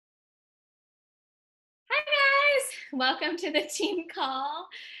Welcome to the team call.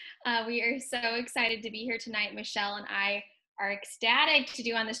 We are so excited to be here tonight. Michelle and I are ecstatic to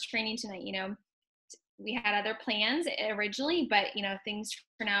do on this training tonight. We had other plans originally, but things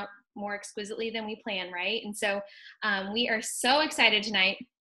turn out more exquisitely than we planned, right? And so we are so excited tonight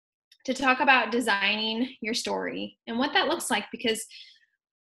to talk about designing your story and what that looks like, because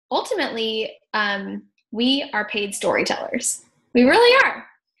ultimately we are paid storytellers. We really are.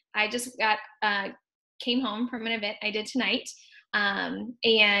 I just came home from an event I did tonight. And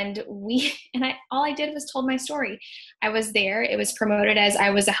all I did was told my story. I was there. It was promoted as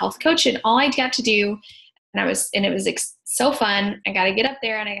I was a health coach, and all I got to do, and it was so fun. I got to get up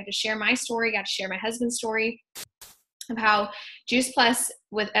there and I got to share my story, got to share my husband's story of how Juice Plus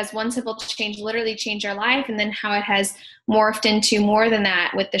as one simple change literally changed our life, and then how it has morphed into more than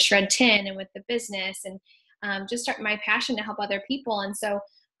that with the Shred 10 and with the business, and just my passion to help other people. And so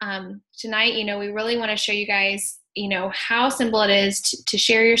tonight, we really want to show you guys, how simple it is to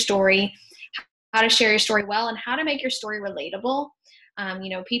share your story, how to share your story well, and how to make your story relatable.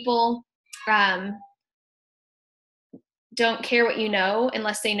 People don't care what you know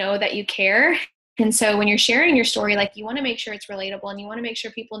unless they know that you care. And so when you're sharing your story, you want to make sure it's relatable, and you want to make sure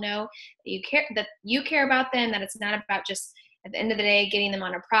people know that you care about them, that it's not about just at the end of the day getting them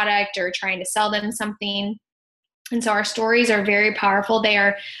on a product or trying to sell them something. And so our stories are very powerful. They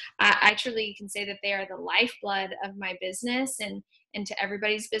are, I truly can say that they are the lifeblood of my business and to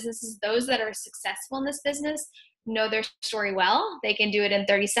everybody's businesses. Those that are successful in this business know their story well. They can do it in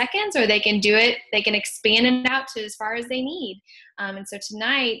 30 seconds, or they can expand it out to as far as they need. And so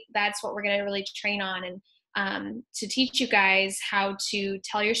tonight, that's what we're going to really train on, and to teach you guys how to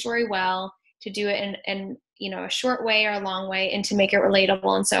tell your story well, to do it in a short way or a long way, and to make it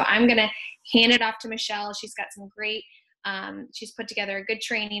relatable. And so I'm going to hand it off to Michelle. She's got some great, she's put together a good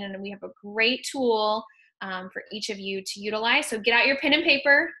training, and we have a great tool for each of you to utilize. So get out your pen and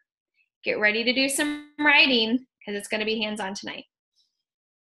paper, get ready to do some writing, because it's going to be hands-on tonight.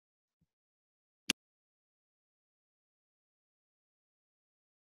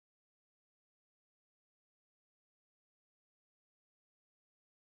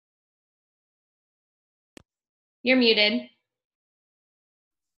 You're muted.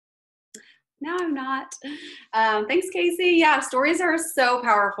 No, I'm not. Thanks, Casey. Yeah, stories are so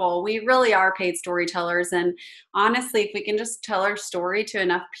powerful. We really are paid storytellers. And honestly, if we can just tell our story to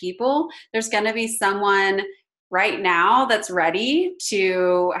enough people, there's going to be someone right now that's ready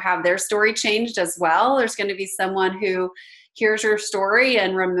to have their story changed as well. There's going to be someone who hears your story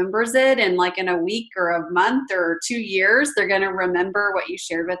and remembers it, and in a week or a month or 2 years, they're going to remember what you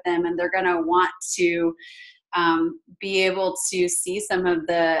shared with them, and they're going to want to be able to see some of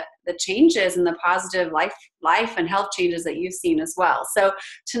the changes and the positive life and health changes that you've seen as well. So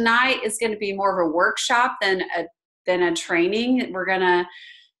tonight is going to be more of a workshop than a training. We're going to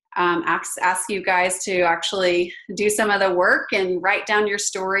ask you guys to actually do some of the work and write down your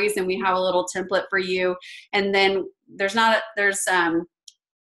stories, and we have a little template for you. And then there's a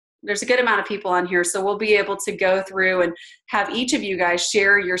good amount of people on here, so we'll be able to go through and have each of you guys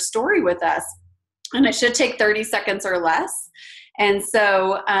share your story with us. And it should take 30 seconds or less. And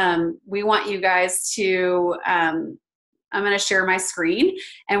so we want you guys to, I'm going to share my screen,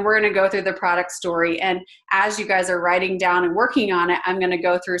 and we're going to go through the product story. And as you guys are writing down and working on it, I'm going to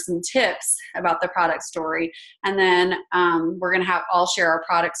go through some tips about the product story. And then we're going to all share our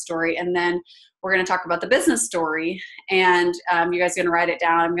product story. And then we're going to talk about the business story. And you guys are going to write it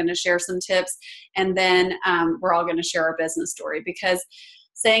down. I'm going to share some tips. And then we're all going to share our business story, because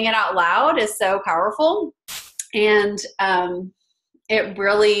saying it out loud is so powerful. And it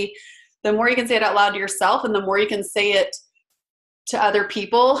really, the more you can say it out loud to yourself, and the more you can say it to other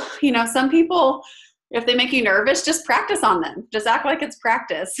people. Some people, if they make you nervous, just practice on them. Just act like it's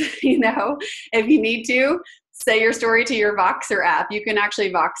practice. If you need to, say your story to your Voxer app. You can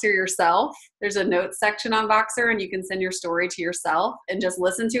actually Voxer yourself. There's a notes section on Voxer, and you can send your story to yourself and just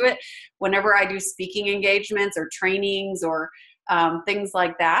listen to it. Whenever I do speaking engagements or trainings or things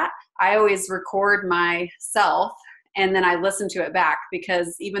like that, I always record myself, and then I listen to it back,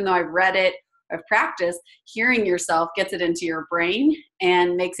 because even though I've read it, I've practiced, hearing yourself gets it into your brain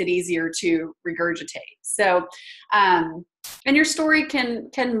and makes it easier to regurgitate. So, and your story can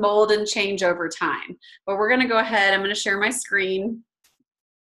mold and change over time. But we're going to go ahead. I'm going to share my screen,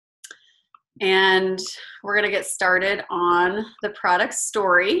 and we're going to get started on the product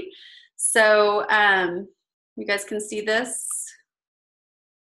story. So you guys can see this.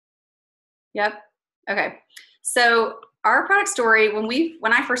 Yep. Okay. So our product story,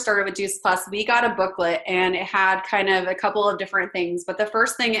 when I first started with Juice Plus, we got a booklet, and it had kind of a couple of different things. But the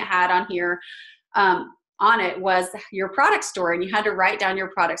first thing it had on here, on it was your product story, and you had to write down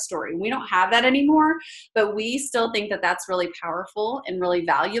your product story. We don't have that anymore, but we still think that that's really powerful and really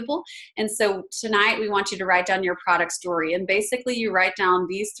valuable. And so tonight we want you to write down your product story, and basically you write down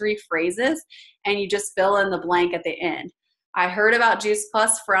these 3 phrases and you just fill in the blank at the end. I heard about Juice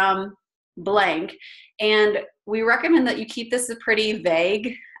Plus from blank, and we recommend that you keep this pretty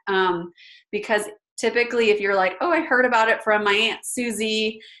vague, because typically if you're like, oh, I heard about it from my Aunt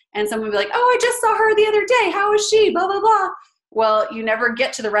Susie, and someone will be like, oh, I just saw her the other day, how is she, blah, blah, blah. Well, you never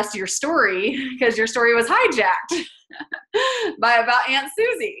get to the rest of your story because your story was hijacked by about Aunt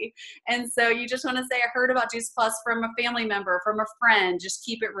Susie. And so you just want to say, I heard about Juice Plus from a family member, from a friend. Just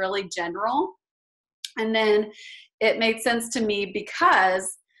keep it really general. And then it made sense to me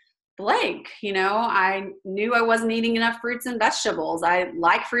because blank, I knew I wasn't eating enough fruits and vegetables. I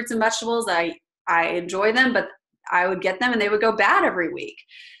like fruits and vegetables. I enjoy them, but I would get them and they would go bad every week.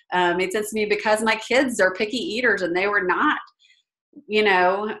 Made sense to me because my kids are picky eaters and they were not, we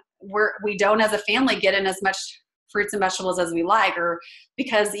don't as a family get in as much fruits and vegetables as we like, or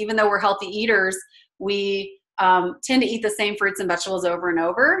because even though we're healthy eaters, we tend to eat the same fruits and vegetables over and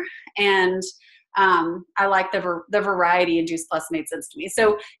over. And I like the variety, and Juice Plus made sense to me.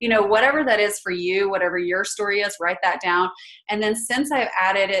 So, whatever that is for you, whatever your story is, write that down. And then since I've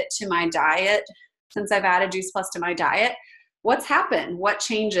added it to my diet, since I've added Juice Plus to my diet, what's happened? What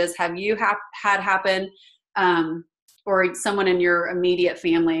changes have you had happen? Or someone in your immediate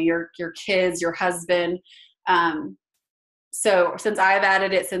family, your kids, your husband. So since I've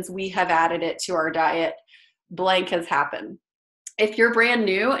added it, since we have added it to our diet, blank has happened. If you're brand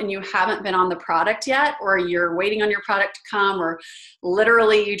new and you haven't been on the product yet, or you're waiting on your product to come, or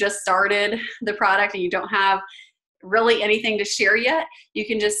literally you just started the product and you don't have really anything to share yet, you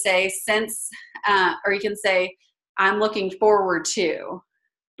can just say or you can say, I'm looking forward to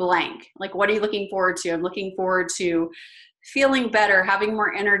blank. Like, what are you looking forward to? I'm looking forward to feeling better, having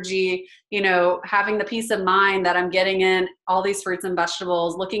more energy, having the peace of mind that I'm getting in all these fruits and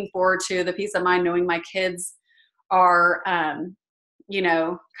vegetables, looking forward to the peace of mind knowing my kids are,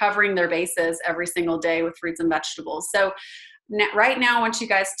 covering their bases every single day with fruits and vegetables. So right now, I want you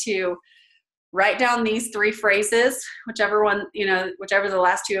guys to write down these 3 phrases, whichever the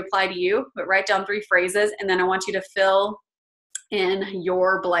last 2 apply to you, but write down 3 phrases. And then I want you to fill in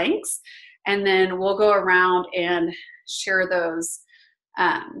your blanks, and then we'll go around and share those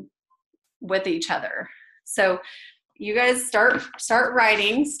with each other. So you guys start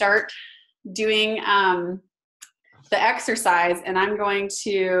writing, start doing the exercise, and I'm going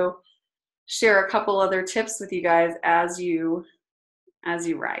to share a couple other tips with you guys as you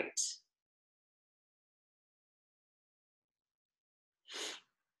write.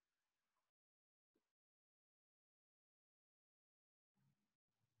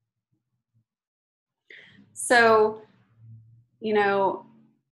 So,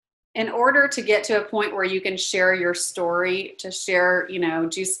 in order to get to a point where you can share your story, to share,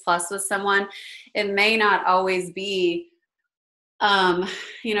 Juice Plus with someone, it may not always be,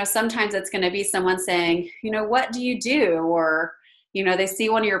 sometimes it's going to be someone saying, what do you do? Or, they see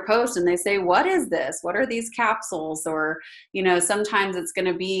one of your posts and they say, what is this? What are these capsules? Or, sometimes it's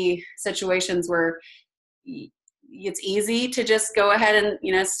going to be situations where it's easy to just go ahead and,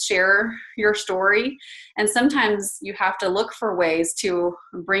 share your story. And sometimes you have to look for ways to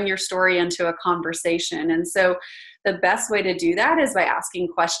bring your story into a conversation. And so the best way to do that is by asking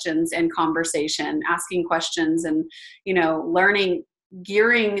questions in conversation, asking questions and,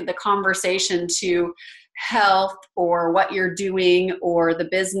 gearing the conversation to health or what you're doing or the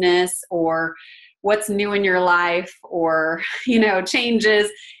business or what's new in your life or, changes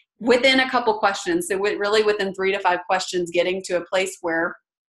within a couple questions. So really within 3 to 5 questions, getting to a place where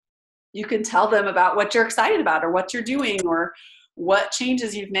you can tell them about what you're excited about or what you're doing or what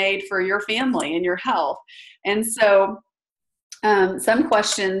changes you've made for your family and your health. And so some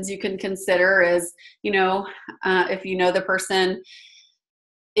questions you can consider is, if the person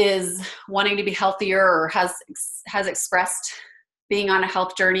is wanting to be healthier or has expressed being on a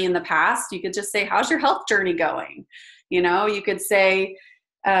health journey in the past, you could just say, how's your health journey going? You could say,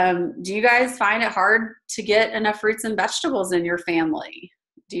 do you guys find it hard to get enough fruits and vegetables in your family?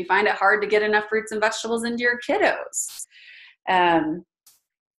 Do you find it hard to get enough fruits and vegetables into your kiddos? So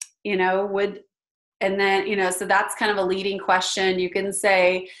that's kind of a leading question. You can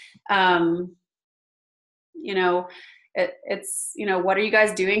say, what are you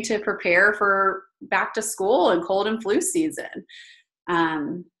guys doing to prepare for back to school and cold and flu season?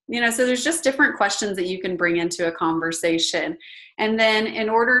 So there's just different questions that you can bring into a conversation. And then in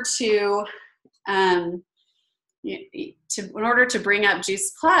order to in order to bring up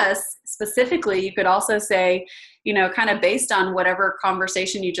Juice Plus specifically, you could also say, kind of based on whatever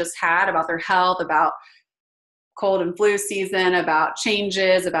conversation you just had about their health, about cold and flu season, about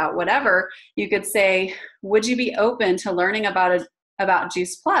changes, about whatever, you could say, would you be open to learning about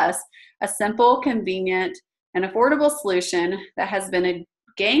Juice Plus, a simple, convenient, and affordable solution that has been a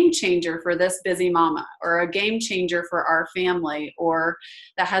game changer for this busy mama, or a game changer for our family, or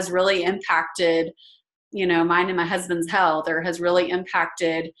that has really impacted, mine and my husband's health, or has really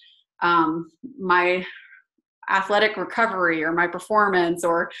impacted my athletic recovery or my performance,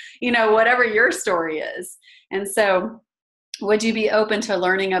 or whatever your story is. And so would you be open to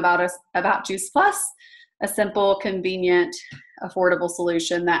learning about Juice Plus, a simple, convenient, affordable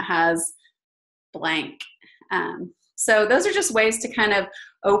solution that has blank? So those are just ways to kind of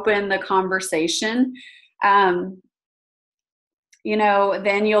open the conversation. Then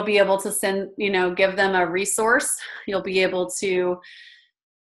you'll be able to send, give them a resource. You'll be able to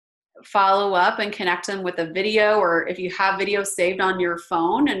follow up and connect them with a video, or if you have video saved on your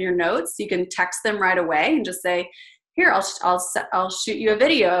phone and your notes, you can text them right away and just say, here, I'll shoot you a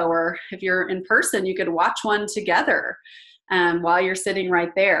video. Or if you're in person, you could watch one together while you're sitting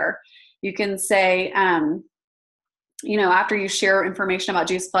right there. You can say, after you share information about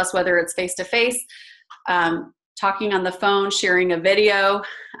Juice Plus, whether it's face-to-face, talking on the phone, sharing a video,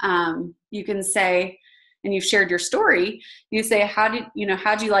 you can say, and you've shared your story, you say, how'd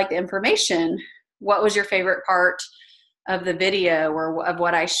you like the information? What was your favorite part of the video or of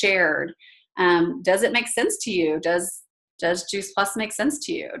what I shared? Does it make sense to you? Does Juice Plus make sense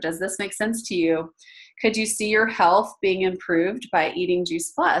to you? Does this make sense to you? Could you see your health being improved by eating Juice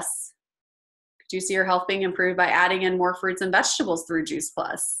Plus? Could you see your health being improved by adding in more fruits and vegetables through Juice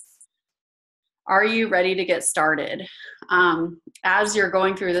Plus? Are you ready to get started? As you're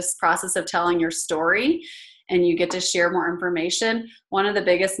going through this process of telling your story and you get to share more information, one of the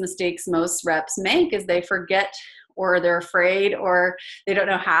biggest mistakes most reps make is they forget, or they're afraid, or they don't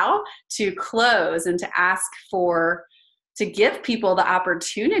know how to close and to ask to give people the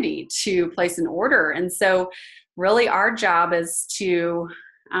opportunity to place an order. And so really our job is to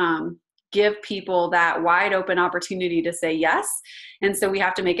give people that wide open opportunity to say yes. And so we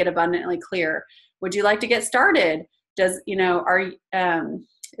have to make it abundantly clear. Would you like to get started? Is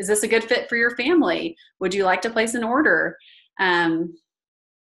this a good fit for your family? Would you like to place an order?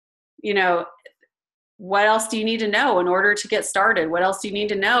 What else do you need to know in order to get started? What else do you need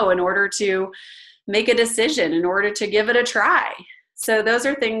to know in order to make a decision, in order to give it a try? So those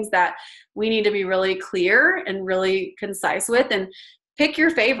are things that we need to be really clear and really concise with, and pick your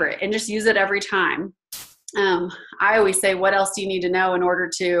favorite and just use it every time. I always say, what else do you need to know in order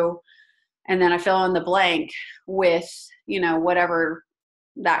to, and then I fill in the blank with, whatever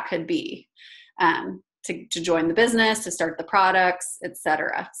that could be, to join the business, to start the products,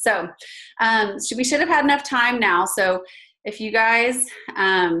 etc. So we should have had enough time now. So if you guys,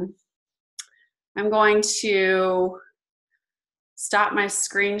 I'm going to stop my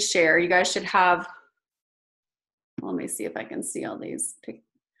screen share. You guys should have, let me see if I can see all these.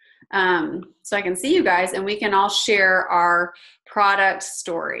 So I can see you guys and we can all share our product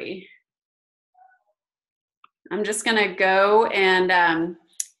story. I'm just going to go and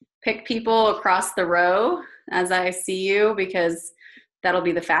pick people across the row as I see you, because that'll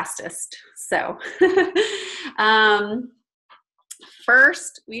be the fastest. So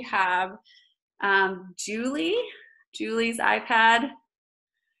first we have Julie. Julie's iPad.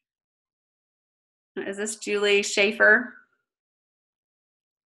 Is this Julie Schaefer?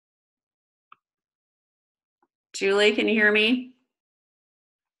 Julie, can you hear me?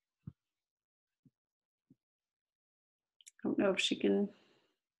 I don't know if she can.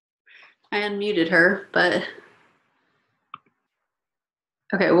 I unmuted her, but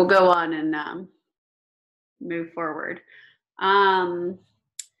okay, we'll go on and move forward. How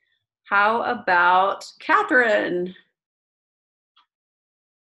about Catherine?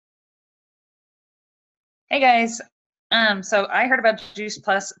 Hey guys. So I heard about Juice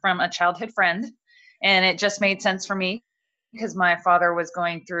Plus from a childhood friend, and it just made sense for me because my father was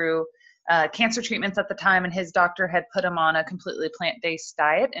going through cancer treatments at the time, and his doctor had put him on a completely plant-based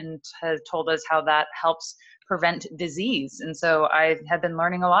diet and had told us how that helps prevent disease. And so I had been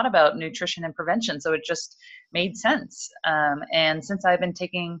learning a lot about nutrition and prevention, so it just made sense. And since I've been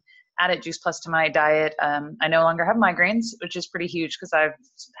added Juice Plus to my diet, I no longer have migraines, which is pretty huge because I've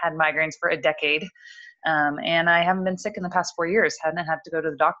had migraines for a decade. And I haven't been sick in the past 4 years, hadn't had to go to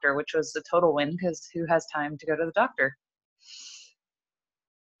the doctor, which was a total win because who has time to go to the doctor?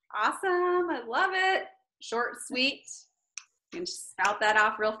 Awesome. I love it. Short, sweet. You can spout that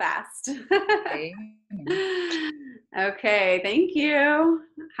off real fast. Amen. Okay, thank you.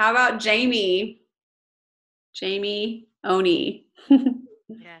 How about Jamie? Jamie Oni.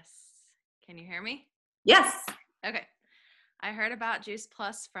 Yes. Can you hear me? Yes. Okay. I heard about Juice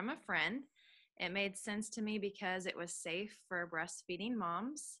Plus from a friend. It made sense to me because it was safe for breastfeeding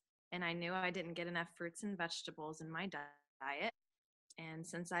moms, and I knew I didn't get enough fruits and vegetables in my diet. And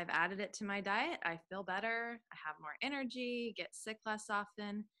since I've added it to my diet, I feel better. I have more energy, get sick less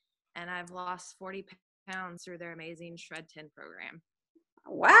often, and I've lost 40 pounds through their amazing Shred 10 program.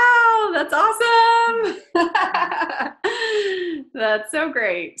 Wow, that's awesome. That's so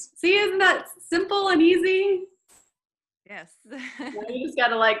great. See, isn't that simple and easy? Yes. Now you just got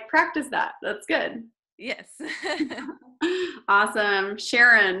to like practice that. That's good. Yes. Awesome.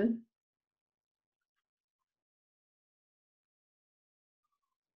 Sharon.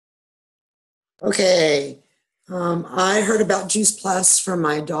 Okay. I heard about Juice Plus from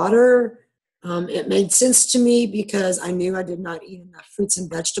my daughter. It made sense to me because I knew I did not eat enough fruits and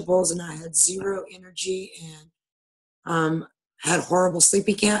vegetables and I had zero energy and had horrible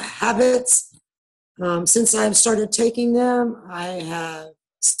sleeping habits. Since I've started taking them, I have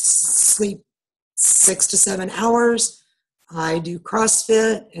sleep 6 to 7 hours. I do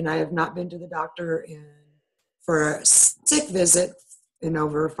CrossFit and I have not been to the doctor for a sick visit in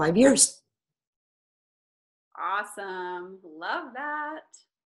over 5 years. Awesome. Love that.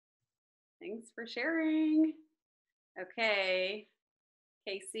 Thanks for sharing. Okay.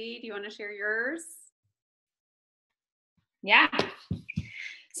 Casey, do you want to share yours? Yeah.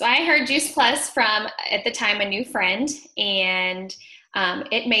 So I heard Juice Plus from, at the time, a new friend, and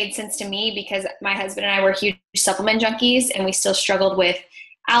it made sense to me because my husband and I were huge supplement junkies, and we still struggled with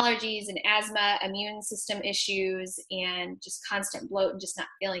allergies and asthma, immune system issues, and just constant bloat and just not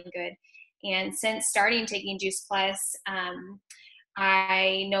feeling good. And since starting taking Juice Plus,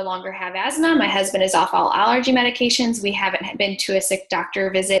 I no longer have asthma. My husband is off all allergy medications. We haven't been to a sick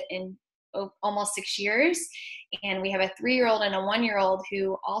doctor visit in almost 6 years. And we have a 3-year-old and a 1-year-old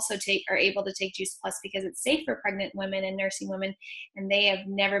who also are able to take Juice Plus because it's safe for pregnant women and nursing women. And they have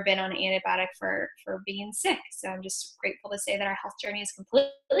never been on an antibiotic for being sick. So I'm just grateful to say that our health journey has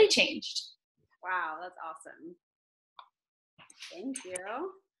completely changed. Wow, that's awesome. Thank you.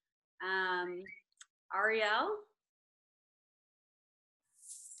 Ariel?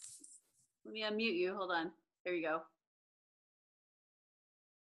 Let me unmute you. Hold on. There you go.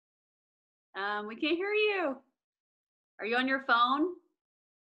 We can't hear you. Are you on your phone?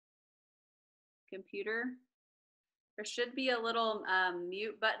 Computer? There should be a little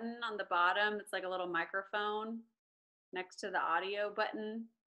mute button on the bottom. It's like a little microphone next to the audio button.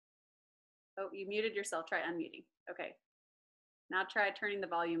 Oh, you muted yourself. Try unmuting. Okay. Now try turning the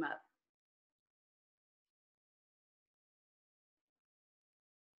volume up.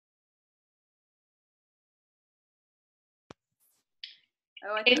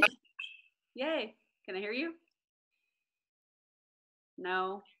 Oh, I think. Yay. Can I hear you?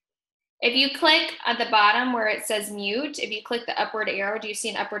 No. If you click at the bottom where it says mute, if you click the upward arrow, do you see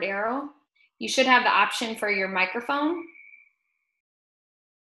an upward arrow? You should have the option for your microphone.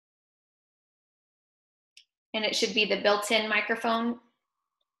 And it should be the built-in microphone.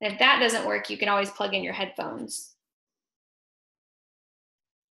 And if that doesn't work, you can always plug in your headphones.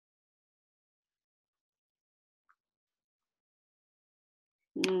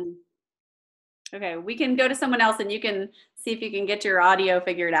 Okay, we can go to someone else and you can see if you can get your audio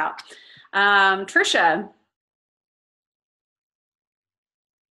figured out. Trisha.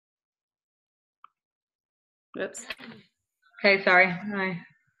 Oops. Okay, sorry. I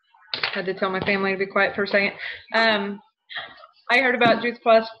had to tell my family to be quiet for a second. I heard about Juice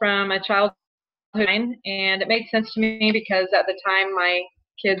Plus from a childhood, and it made sense to me because at the time my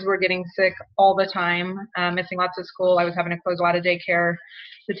kids were getting sick all the time, missing lots of school. I was having to close a lot of daycare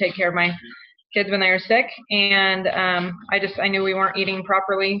to take care of my kids when they were sick, and I knew we weren't eating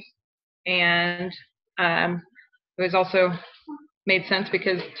properly, and it was also made sense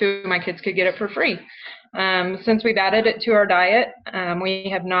because 2 of my kids could get it for free. Since we've added it to our diet, we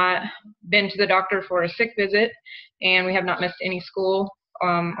have not been to the doctor for a sick visit, and we have not missed any school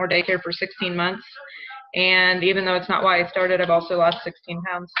or daycare for 16 months. And even though it's not why I started, I've also lost 16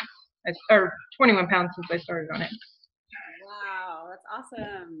 pounds, or 21 pounds since I started on it. Wow, that's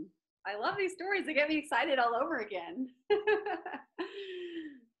awesome. I love these stories. They get me excited all over again.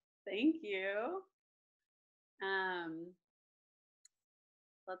 Thank you.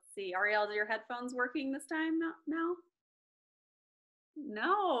 Let's see. Ariel, are your headphones working this time now?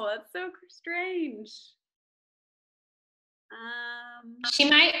 No, that's so strange.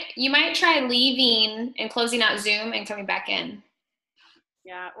 You might try leaving and closing out Zoom and coming back in.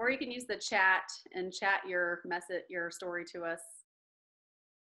 Yeah, or you can use the chat and chat your message, your story to us.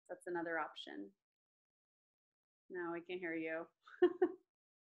 That's another option. No, we can't hear you.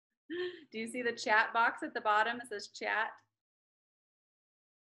 Do you see the chat box at the bottom? It says chat.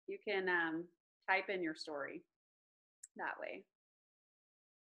 You can type in your story that way.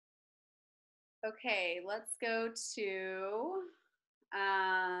 Okay, let's go to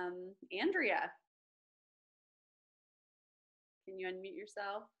Andrea. Can you unmute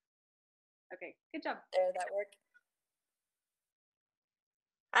yourself? Okay, good job. There, that worked.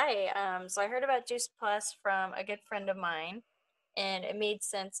 Hi, so I heard about Juice Plus from a good friend of mine, and it made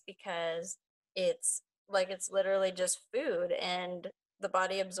sense because it's literally just food, and the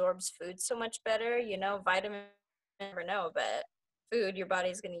body absorbs food so much better. You know, vitamins, you never know, but food, your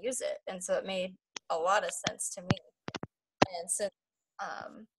body's going to use it, and so it made a lot of sense to me. And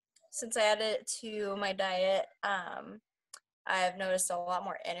since I added it to my diet, I've noticed a lot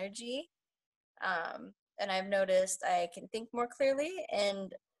more energy. And I've noticed I can think more clearly,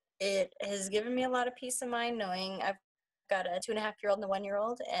 and it has given me a lot of peace of mind knowing I've got a 2.5-year-old and a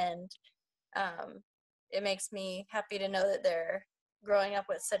 1-year-old, and it makes me happy to know that they're growing up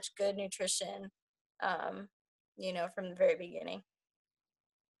with such good nutrition, you know, from the very beginning.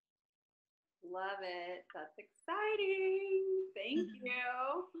 Love it. That's exciting. Thank you.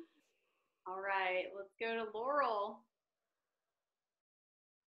 All right, let's go to Laurel.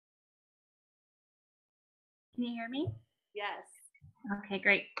 Can you hear me? Yes. Okay,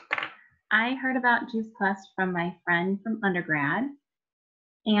 great. I heard about Juice Plus from my friend from undergrad,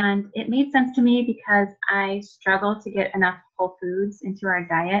 and it made sense to me because I struggle to get enough whole foods into our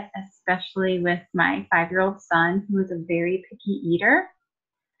diet, especially with my 5-year-old son, who is a very picky eater.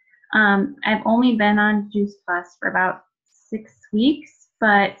 I've only been on Juice Plus for about 6 weeks,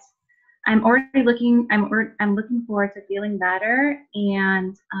 but I'm looking forward to feeling better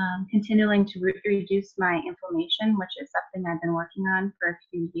and continuing to reduce my inflammation, which is something I've been working on for a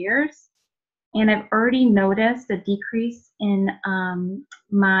few years. And I've already noticed a decrease in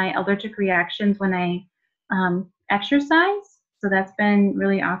my allergic reactions when I exercise. So that's been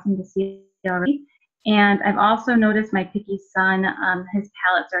really awesome to see already. And I've also noticed my picky son, his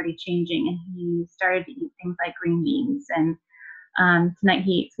palate's already changing, and he started to eat things like green beans, and tonight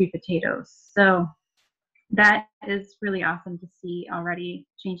he ate sweet potatoes. So that is really awesome to see already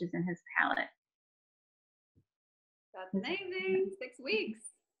changes in his palate. That's amazing. 6 weeks.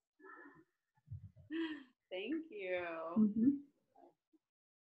 Thank you. Mm-hmm.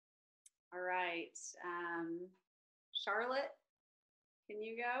 All right. Charlotte, can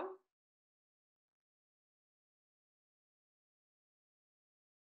you go?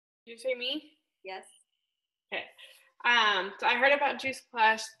 Did you say me? Yes. Okay. So I heard about Juice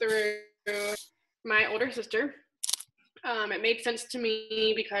Plus through my older sister. It made sense to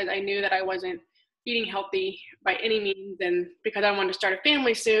me because I knew that I wasn't eating healthy by any means, and because I wanted to start a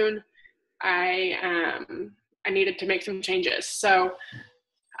family soon, I needed to make some changes. So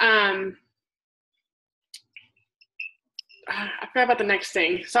I forgot about the next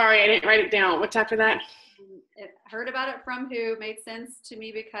thing. Sorry, I didn't write it down. What's after that? Heard about it from who? Made sense to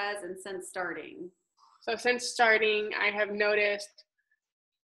me because, and since starting. So since starting, I have noticed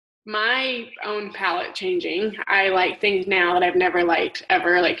my own palate changing. I like things now that I've never liked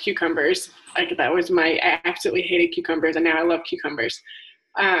ever, like cucumbers. Like I absolutely hated cucumbers, and now I love cucumbers.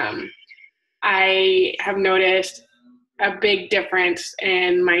 I have noticed a big difference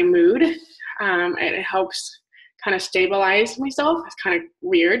in my mood. It helps kind of stabilize myself. It's kind of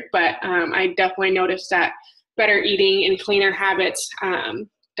weird, but I definitely noticed that better eating and cleaner habits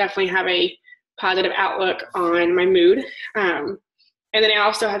definitely have a positive outlook on my mood. And then I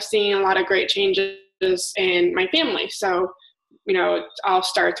also have seen a lot of great changes in my family. So, you know, it all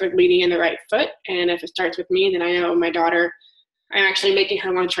starts with leading in the right foot. And if it starts with me, then I know my daughter, I'm actually making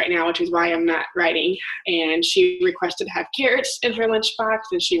her lunch right now, which is why I'm not writing. And she requested to have carrots in her lunchbox,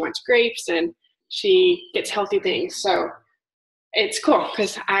 and she wants grapes, and she gets healthy things. So it's cool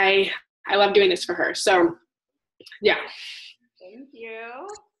because I love doing this for her. So, yeah. Thank you.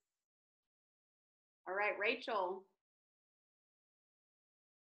 All right, Rachel.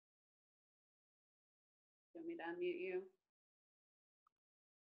 Do you want me to unmute you?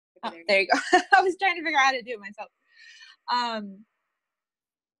 Okay, there you go. I was trying to figure out how to do it myself.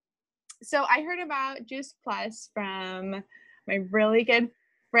 So I heard about Juice Plus from my really good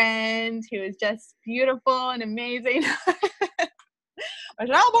friend who is just beautiful and amazing.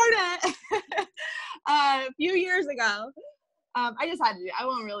 Michelle Burnett. A few years ago. I just had to do it. I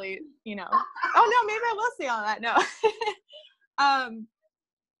won't really, you know. Oh no, maybe I will say all that. No.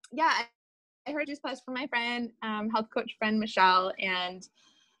 Yeah, I heard Juice Plus from my friend, health coach friend Michelle, and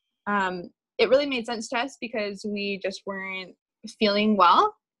it really made sense to us because we just weren't feeling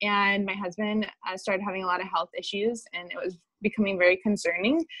well, and my husband started having a lot of health issues, and it was becoming very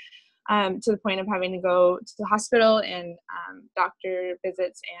concerning, to the point of having to go to the hospital and doctor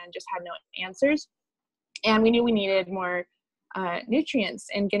visits, and just had no answers. And we knew we needed more nutrients,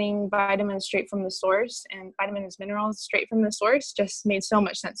 and getting vitamins straight from the source and vitamins, minerals straight from the source just made so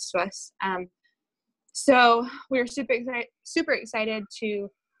much sense to us. So we were super excited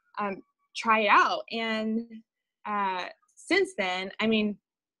to try it out. And since then, I mean,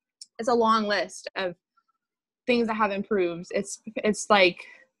 it's a long list of things that have improved. It's like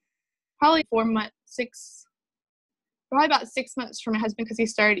probably about 6 months for my husband, because he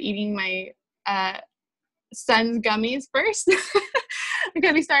started eating my son's gummies first.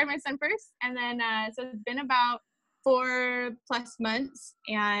 Because we started my son first, and then so it's been about 4+ months,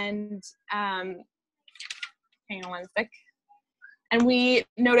 and hang on one sec. And we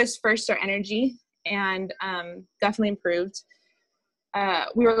noticed first our energy, and definitely improved.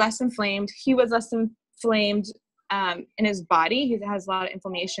 We were less inflamed. He was less inflamed in his body. He has a lot of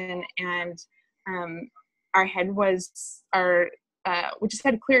inflammation, and our head was we just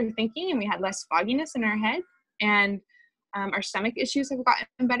had clearer thinking, and we had less fogginess in our head, and our stomach issues have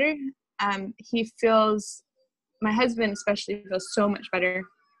gotten better. My husband especially feels so much better.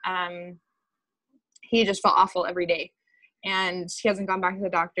 He just felt awful every day, and he hasn't gone back to the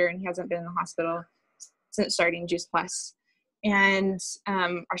doctor, and he hasn't been in the hospital since starting Juice Plus. And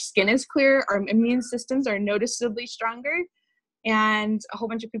our skin is clear, our immune systems are noticeably stronger, and a whole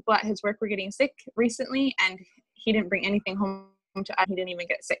bunch of people at his work were getting sick recently, and he didn't bring anything home to us. He didn't even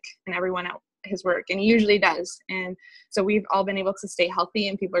get sick, and everyone at his work, and he usually does. And so we've all been able to stay healthy,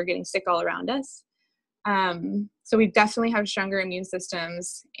 and people are getting sick all around us. So we definitely have stronger immune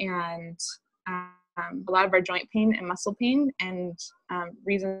systems, and a lot of our joint pain and muscle pain, and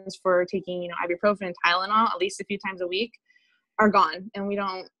reasons for taking, ibuprofen and Tylenol at least a few times a week are gone. And we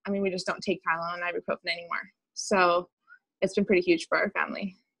just don't take Tylenol and ibuprofen anymore. So it's been pretty huge for our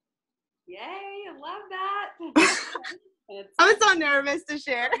family. Yay, I love that. I'm so nervous to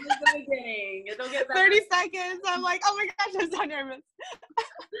share. From the beginning. It'll get better. 30 seconds. I'm like, oh my gosh, I'm so nervous.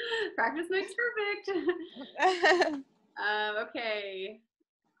 Practice makes perfect. Okay.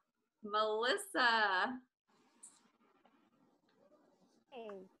 Melissa. Hey,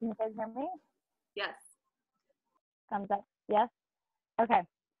 can you guys hear me? Yes. Thumbs up. Yes? Okay.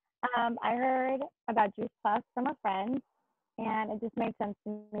 I heard about Juice Plus from a friend, and it just made sense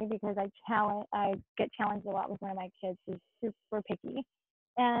to me because I get challenged a lot with one of my kids who's super picky.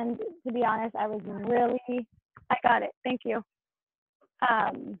 And to be honest, I got it. Thank you.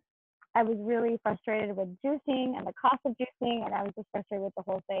 I was really frustrated with juicing and the cost of juicing, and I was just frustrated with the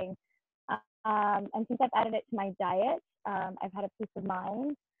whole thing. And since I've added it to my diet, I've had a peace of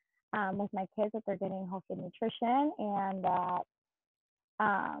mind with my kids that they're getting whole food nutrition, and that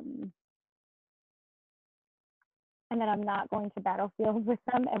I'm not going to battlefield with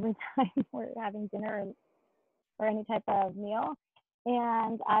them every time we're having dinner or any type of meal.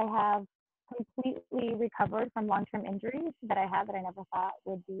 And I have completely recovered from long-term injuries that I have that I never thought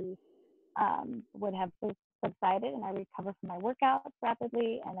would have subsided, and I recover from my workouts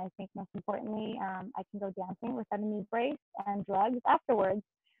rapidly. And I think most importantly, I can go dancing without a knee brace and drugs afterwards.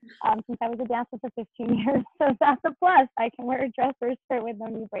 Since I was a dancer for 15 years, so that's a plus. I can wear a dress or a skirt with no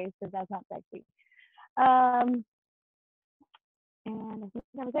knee brace because that's not sexy. And I think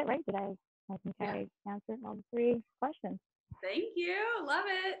that was it, right? I think I answered all the 3 questions. Thank you. Love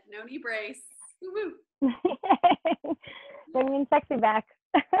it. No knee brace. Woo-hoo. Bring me sexy back.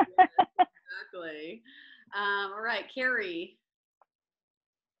 Yes, exactly. All right, Carrie.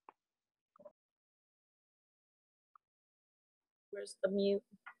 Where's the mute?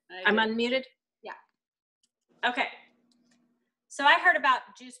 I'm unmuted? Yeah. Okay. So I heard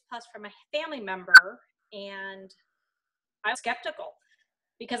about Juice Plus from a family member, and I was skeptical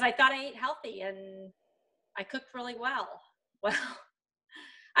because I thought I ate healthy and I cooked really well. Well,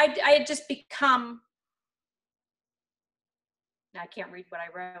 I had just become, I can't read what I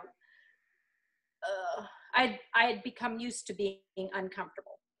wrote. I had become used to being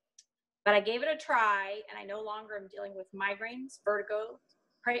uncomfortable, but I gave it a try, and I no longer am dealing with migraines, vertigo,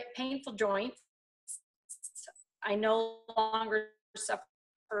 painful joints. I no longer suffer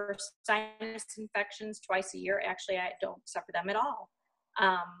sinus infections twice a year. Actually, I don't suffer them at all.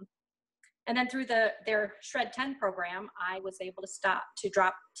 And then through their Shred 10 program, I was able to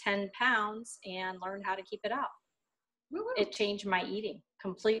drop 10 pounds and learn how to keep it up. It changed my eating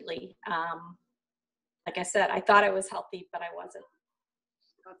completely. like I said, I thought I was healthy, but I wasn't.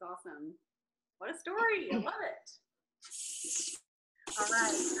 That's awesome. What a story. I love it. All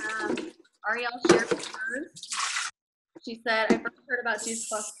right. Ariel shared hers. She said, I first heard about Juice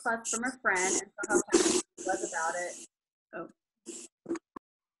Plus from a friend and saw how passionate she was about it.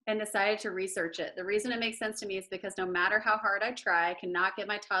 And decided to research it. The reason it makes sense to me is because no matter how hard I try, I cannot get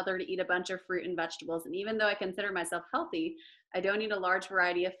my toddler to eat a bunch of fruit and vegetables. And even though I consider myself healthy, I don't eat a large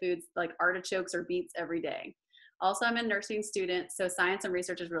variety of foods like artichokes or beets every day. Also, I'm a nursing student, so science and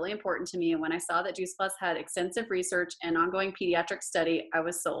research is really important to me. And when I saw that Juice Plus had extensive research and ongoing pediatric study, I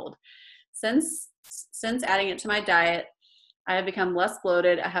was sold. Since adding it to my diet, I have become less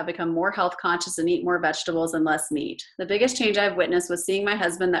bloated. I have become more health conscious and eat more vegetables and less meat. The biggest change I've witnessed was seeing my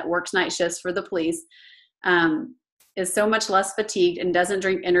husband that works night shifts for the police is so much less fatigued and doesn't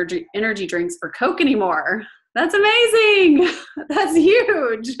drink energy drinks or Coke anymore. That's amazing. That's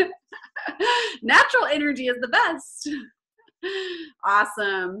huge. Natural energy is the best.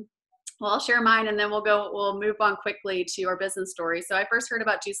 Awesome. Well, I'll share mine and then we'll move on quickly to our business story. So I first heard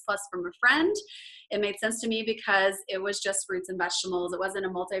about Juice Plus from a friend. It made sense to me because it was just fruits and vegetables. It wasn't a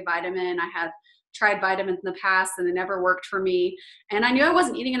multivitamin. I had tried vitamins in the past and they never worked for me. And I knew I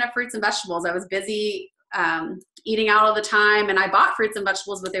wasn't eating enough fruits and vegetables. I was busy eating out all the time, and I bought fruits and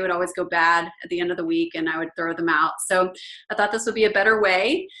vegetables, but they would always go bad at the end of the week and I would throw them out. So I thought this would be a better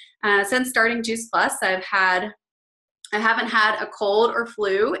way. Since starting Juice Plus, I haven't had a cold or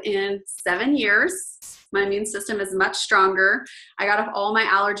flu in 7 years. My immune system is much stronger. I got off all my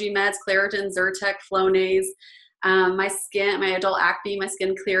allergy meds, Claritin, Zyrtec, Flonase. My skin, my adult acne, my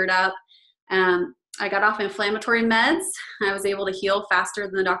skin cleared up. I got off inflammatory meds. I was able to heal faster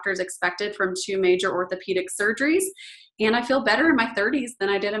than the doctors expected from 2 major orthopedic surgeries. And I feel better in my 30s than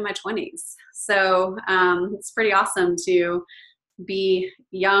I did in my 20s. So it's pretty awesome to be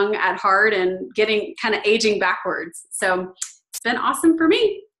young at heart and getting kind of aging backwards. So it's been awesome for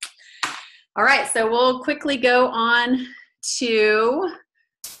me. All right, so we'll quickly go on to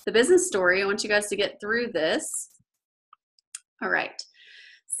the business story. I want you guys to get through this. All right,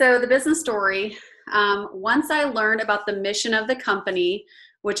 so the business story, once I learned about the mission of the company,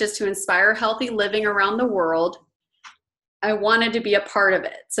 which is to inspire healthy living around the world, I wanted to be a part of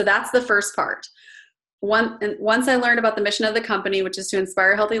it. So that's the first part. Once I learned about the mission of the company, which is to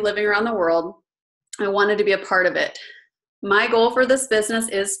inspire healthy living around the world, I wanted to be a part of it. My goal for this business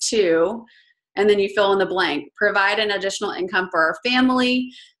is to, and then you fill in the blank, provide an additional income for our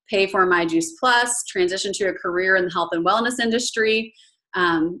family, pay for my Juice Plus, transition to a career in the health and wellness industry,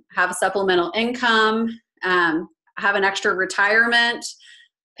 have a supplemental income, have an extra retirement,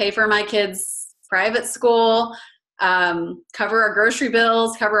 pay for my kids' private school, cover our grocery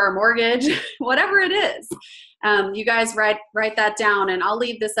bills, cover our mortgage, whatever it is. You guys write that down, and I'll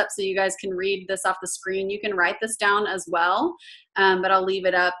leave this up so you guys can read this off the screen. You can write this down as well, but I'll leave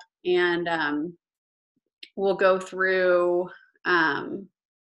it up, and we'll go through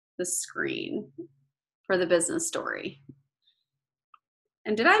the screen for the business story.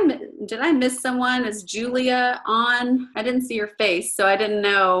 And did I miss someone? Is Julia on? I didn't see your face, so I didn't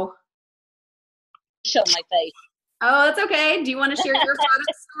know. Show my face. Oh, that's okay. Do you want to share your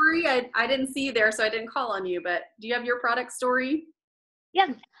product story? I didn't see you there, so I didn't call on you, but do you have your product story? Yeah,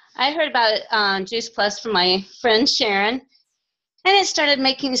 I heard about Juice Plus from my friend Sharon, and it started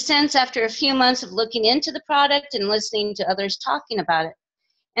making sense after a few months of looking into the product and listening to others talking about it.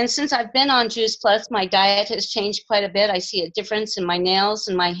 And since I've been on Juice Plus, my diet has changed quite a bit. I see a difference in my nails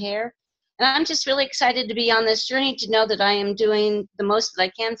and my hair, and I'm just really excited to be on this journey to know that I am doing the most that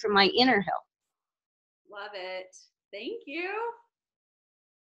I can for my inner health. Love it. Thank you.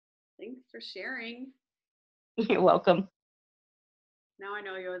 Thanks for sharing. You're welcome. Now I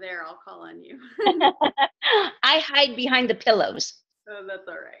know you're there. I'll call on you. I hide behind the pillows. Oh, that's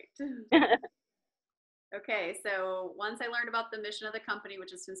all right. Okay, so once I learned about the mission of the company,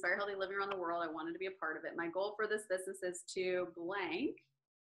 which is to inspire healthy living around the world, I wanted to be a part of it. My goal for this business is to blank.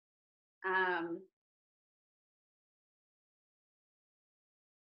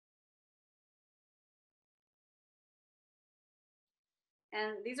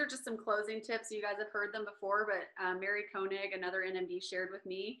 And these are just some closing tips. You guys have heard them before, but Mary Koenig, another NMD, shared with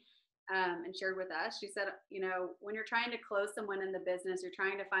me and shared with us. She said, you know, when you're trying to close someone in the business, you're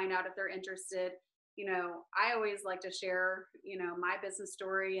trying to find out if they're interested. You know, I always like to share, you know, my business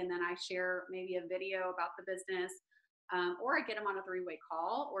story, and then I share maybe a video about the business, or I get them on a 3-way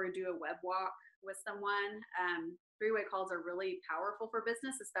call or do a web walk with someone. 3-way calls are really powerful for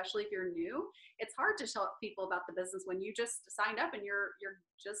business, especially if you're new. It's hard to tell people about the business when you just signed up and you're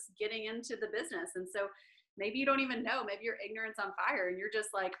just getting into the business. And so maybe you don't even know, maybe your ignorance on fire and you're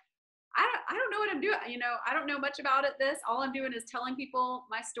just like, I don't know what I'm doing. You know, I don't know much about this. All I'm doing is telling people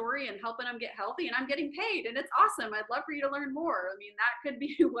my story and helping them get healthy, and I'm getting paid, and it's awesome. I'd love for you to learn more. I mean, that could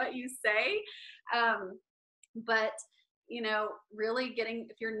be what you say. But you know, really getting,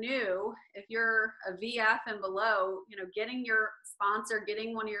 if you're new, if you're a VF and below, you know, getting your sponsor,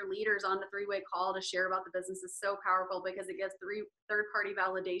 getting one of your leaders on the three-way call to share about the business is so powerful, because it gets third-party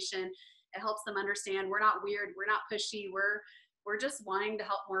validation. It helps them understand we're not weird, we're not pushy, we're just wanting to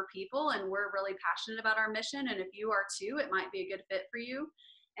help more people, and we're really passionate about our mission. And if you are too, it might be a good fit for you.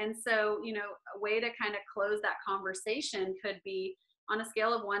 And so, you know, a way to kind of close that conversation could be on a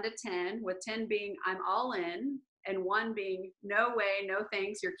scale of 1 to 10, with 10 being I'm all in, and 1 being no way, no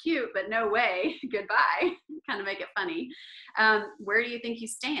thanks, you're cute, but no way, goodbye, kind of make it funny. Where do you think you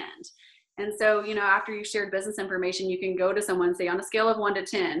stand? And so, you know, after you've shared business information, you can go to someone and say, on a scale of 1 to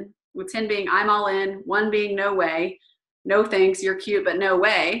 10, with 10 being I'm all in, 1 being no way, no thanks, you're cute, but no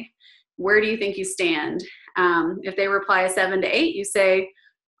way, where do you think you stand? If they reply a 7 to 8, you say,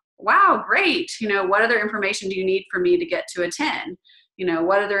 wow, great. You know, what other information do you need for me to get to a 10? You know,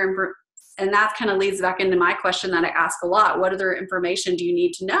 what other and that kind of leads back into my question that I ask a lot. What other information do you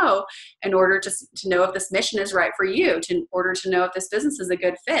need to know in order to know if this mission is right for you, in order to know if this business is a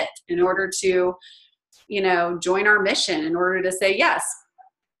good fit, in order to, you know, join our mission, in order to say yes?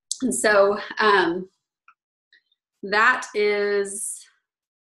 And so that is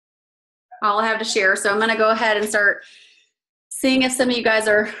all I have to share. So I'm going to go ahead and start seeing if some of you guys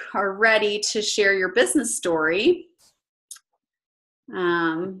are ready to share your business story.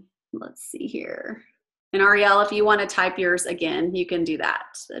 Let's see here. And Ariel, if you want to type yours again, you can do that.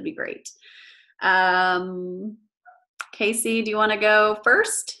 That'd be great. Casey, do you want to go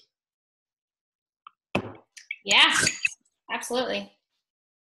first? Yeah, absolutely.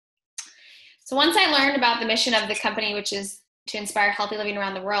 So once I learned about the mission of the company, which is to inspire healthy living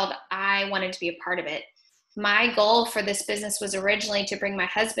around the world, I wanted to be a part of it. My goal for this business was originally to bring my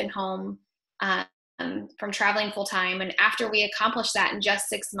husband home from traveling full time. And after we accomplished that in just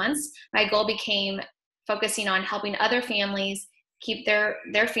 6 months, my goal became focusing on helping other families keep their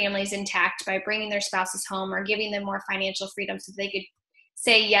families intact by bringing their spouses home or giving them more financial freedom so they could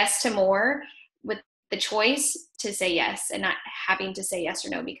say yes to more, with the choice to say yes and not having to say yes or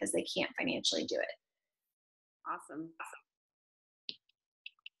no because they can't financially do it. Awesome.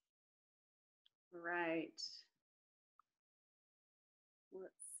 All right.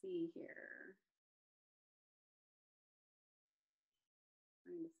 Let's see here.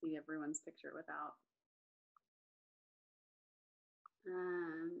 Trying to see everyone's picture without.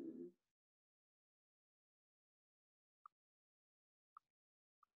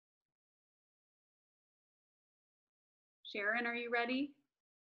 Sharon, are you ready?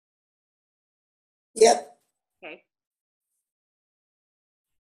 Yep. Okay.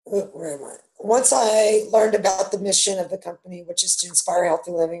 Where am I? Once I learned about the mission of the company, which is to inspire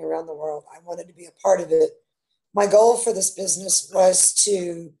healthy living around the world, I wanted to be a part of it. My goal for this business was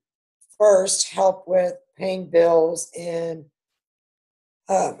to first help with paying bills and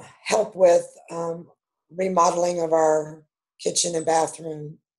help with remodeling of our kitchen and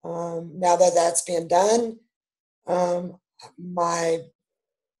bathroom. Now that that's been done, my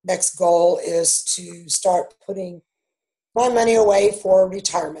next goal is to start putting my money away for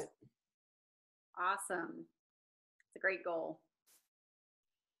retirement. Awesome. It's a great goal.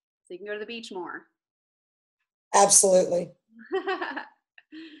 So you can go to the beach more. Absolutely.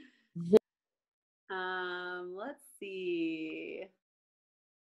 Let's see.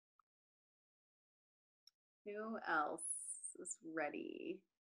 Who else is ready?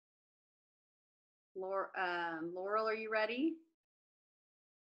 Laurel, are you ready?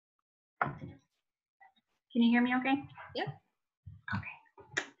 Can you hear me okay? Yep.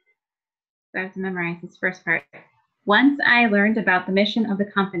 Okay. So I have to memorize this first part. Once I learned about the mission of the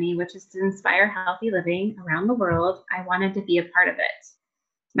company, which is to inspire healthy living around the world, I wanted to be a part of it.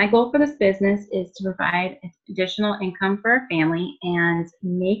 My goal for this business is to provide additional income for our family and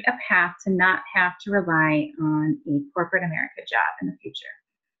make a path to not have to rely on a corporate America job in the future.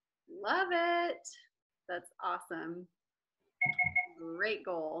 Love it. That's awesome. Great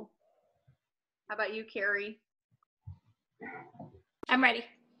goal. How about you, Carrie? I'm ready.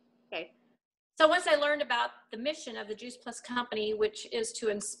 Okay. So once I learned about the mission of the Juice Plus company, which is to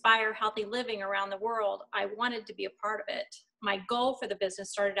inspire healthy living around the world, I wanted to be a part of it. My goal for the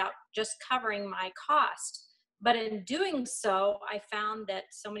business started out just covering my cost. But in doing so, I found that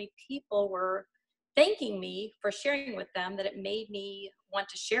so many people were thanking me for sharing with them that it made me want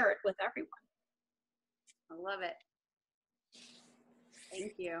to share it with everyone. I love it.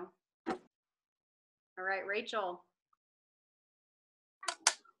 Thank you. All right, Rachel.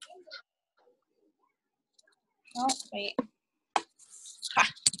 Oh, wait.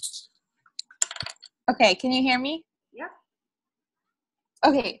 Okay, can you hear me? Yep.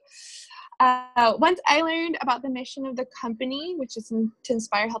 Okay. Once I learned about the mission of the company, which is to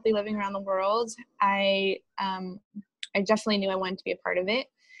inspire healthy living around the world, I definitely knew I wanted to be a part of it.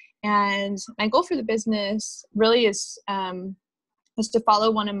 And my goal for the business really is to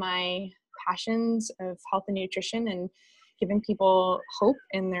follow one of my passions of health and nutrition and giving people hope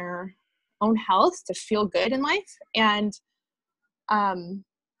in their own health to feel good in life. And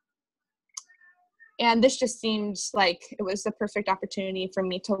this just seemed like it was the perfect opportunity for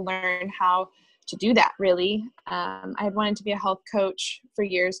me to learn how to do that, really. I had wanted to be a health coach for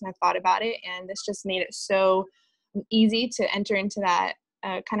years, and I thought about it, and this just made it so easy to enter into that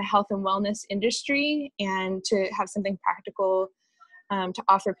kind of health and wellness industry and to have something practical to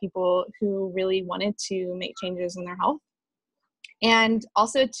offer people who really wanted to make changes in their health. And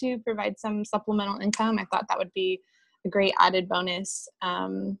also to provide some supplemental income. I thought that would be a great added bonus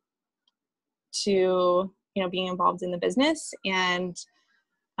to being involved in the business. And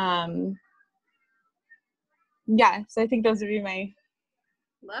so I think those would be my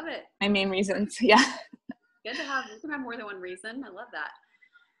main reasons. Yeah. Good to have. You can have more than one reason. I love that.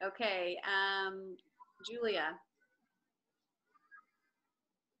 Okay, Julia.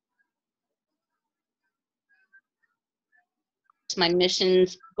 My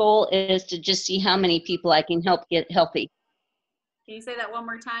mission's goal is to just see how many people I can help get healthy. Can you say that one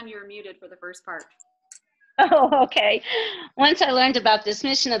more time? You were muted for the first part. Oh, okay. Once I learned about this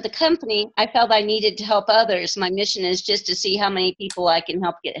mission of the company, I felt I needed to help others. My mission is just to see how many people I can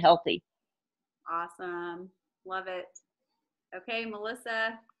help get healthy. Awesome. Love it. Okay,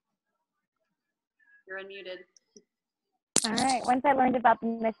 Melissa, you're unmuted. All right. Once I learned about the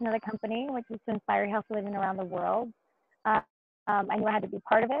mission of the company, which is to inspire healthy living around the world, I knew I had to be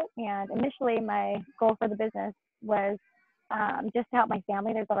part of it. And initially, my goal for the business was just to help my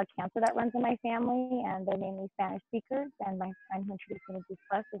family. There's a lot of cancer that runs in my family, and they're mainly Spanish speakers. And my friend who introduced me to Juice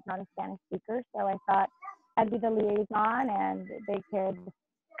Plus is not a Spanish speaker, so I thought I'd be the liaison, and they could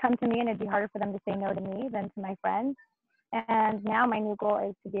come to me, and it'd be harder for them to say no to me than to my friends. And now my new goal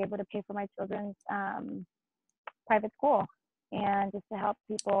is to be able to pay for my children's private school, and just to help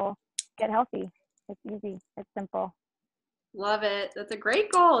people get healthy. It's easy. It's simple. Love it. That's a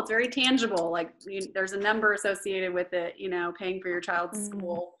great goal. It's very tangible. Like there's a number associated with it, paying for your child's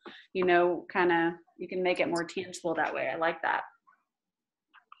school, you can make it more tangible that way. I like that.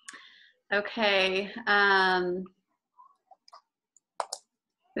 Okay.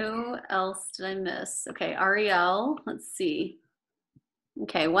 Who else did I miss? Okay. Ariel, let's see.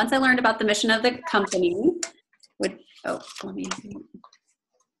 Okay. Once I learned about the mission of the company, let me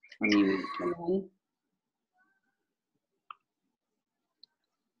mute everyone.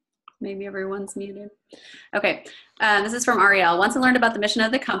 Maybe everyone's muted. Okay, this is from Ariel. Once I learned about the mission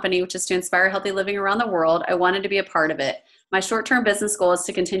of the company, which is to inspire healthy living around the world, I wanted to be a part of it. My short-term business goal is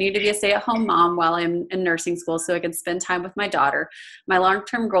to continue to be a stay-at-home mom while I'm in nursing school so I can spend time with my daughter. My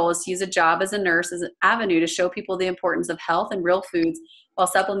long-term goal is to use a job as a nurse as an avenue to show people the importance of health and real foods while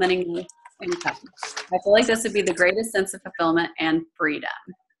supplementing my income. I feel like this would be the greatest sense of fulfillment and freedom.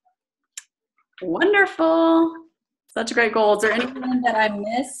 Wonderful. Such a great goal. Is there anyone that I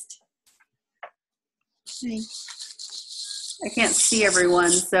missed? I can't see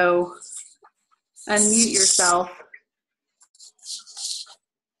everyone, so unmute yourself.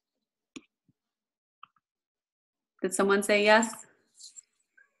 Did someone say yes?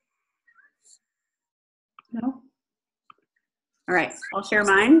 No? All right, I'll share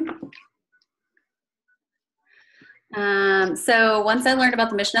mine. So once I learned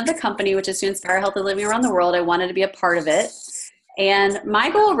about the mission of the company, which is to inspire healthy living around the world, I wanted to be a part of it. And my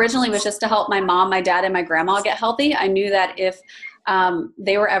goal originally was just to help my mom, my dad, and my grandma get healthy. I knew that if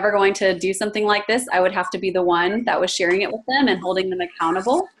they were ever going to do something like this, I would have to be the one that was sharing it with them and holding them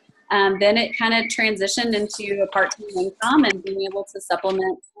accountable. Then it kind of transitioned into a part-time income and being able to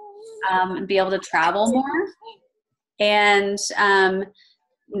supplement and be able to travel more. And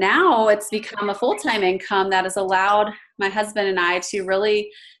now it's become a full-time income that has allowed my husband and I to really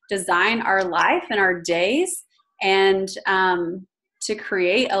design our life and our days and to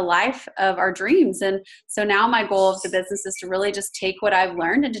create a life of our dreams. And so now my goal of the business is to really just take what I've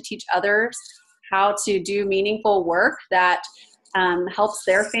learned and to teach others how to do meaningful work that helps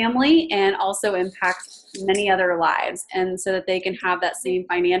their family and also impacts many other lives, and so that they can have that same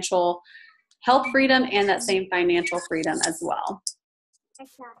financial health freedom and that same financial freedom as well.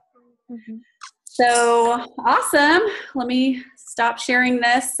 So awesome. Let me stop sharing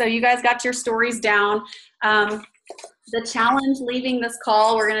this. So you guys got your stories down. the challenge leaving this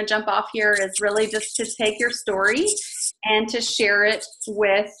call, we're going to jump off here, is really just to take your story and to share it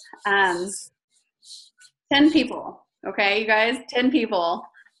with 10 people. Okay, you guys, 10 people.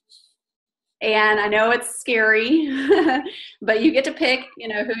 And I know it's scary, but you get to pick,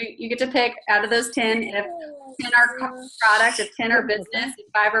 who you get to pick out of those 10. If 10 are product, if 10 are business, if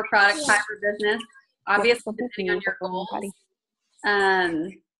 5 are product, 5 are business. Obviously, depending on your goals.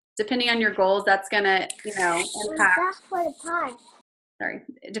 Depending on your goals, that's going to, impact. Sorry.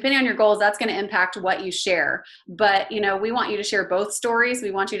 Depending on your goals, that's going to impact what you share. But, we want you to share both stories. We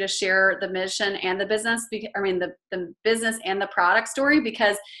want you to share the mission and the business, the business and the product story,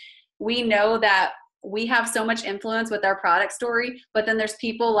 because we know that we have so much influence with our product story, but then there's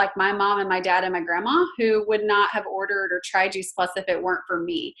people like my mom and my dad and my grandma who would not have ordered or tried Juice Plus if it weren't for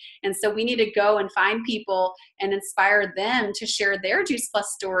me. And so we need to go and find people and inspire them to share their Juice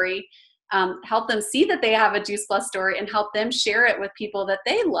Plus story, help them see that they have a Juice Plus story, and help them share it with people that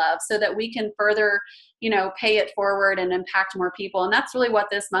they love, so that we can further, pay it forward and impact more people. And that's really what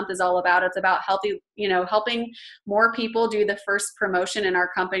this month is all about. It's about helping more people do the first promotion in our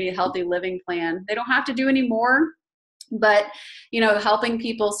company, Healthy Living Plan. They don't have to do any more, but, helping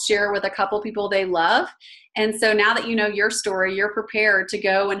people share with a couple people they love. And so now that you know your story, you're prepared to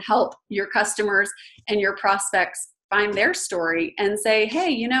go and help your customers and your prospects find their story and say,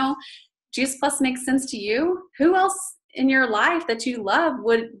 hey, Juice Plus makes sense to you. Who else in your life that you love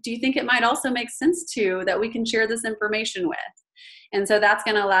do you think it might also make sense to, that we can share this information with? And so that's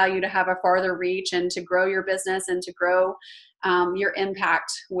going to allow you to have a farther reach and to grow your business and to grow your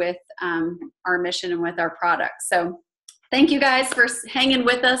impact with our mission and with our products. So thank you guys for hanging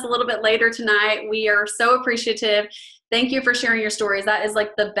with us a little bit later tonight. We are so appreciative. Thank you for sharing your stories. That is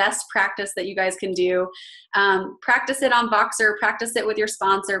like the best practice that you guys can do. Practice it on Voxer, practice it with your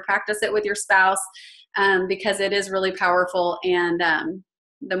sponsor, practice it with your spouse, because it is really powerful. And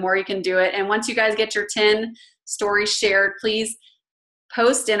the more you can do it. And once you guys get your 10 stories shared, please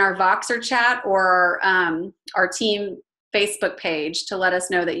post in our Voxer chat or our team Facebook page to let us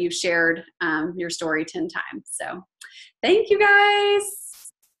know that you've shared your story 10 times. So thank you guys.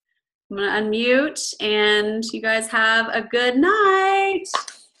 I'm going to unmute, and you guys have a good night.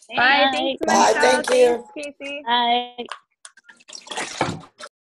 Bye. Bye. Thank you. Thanks, Casey. Bye.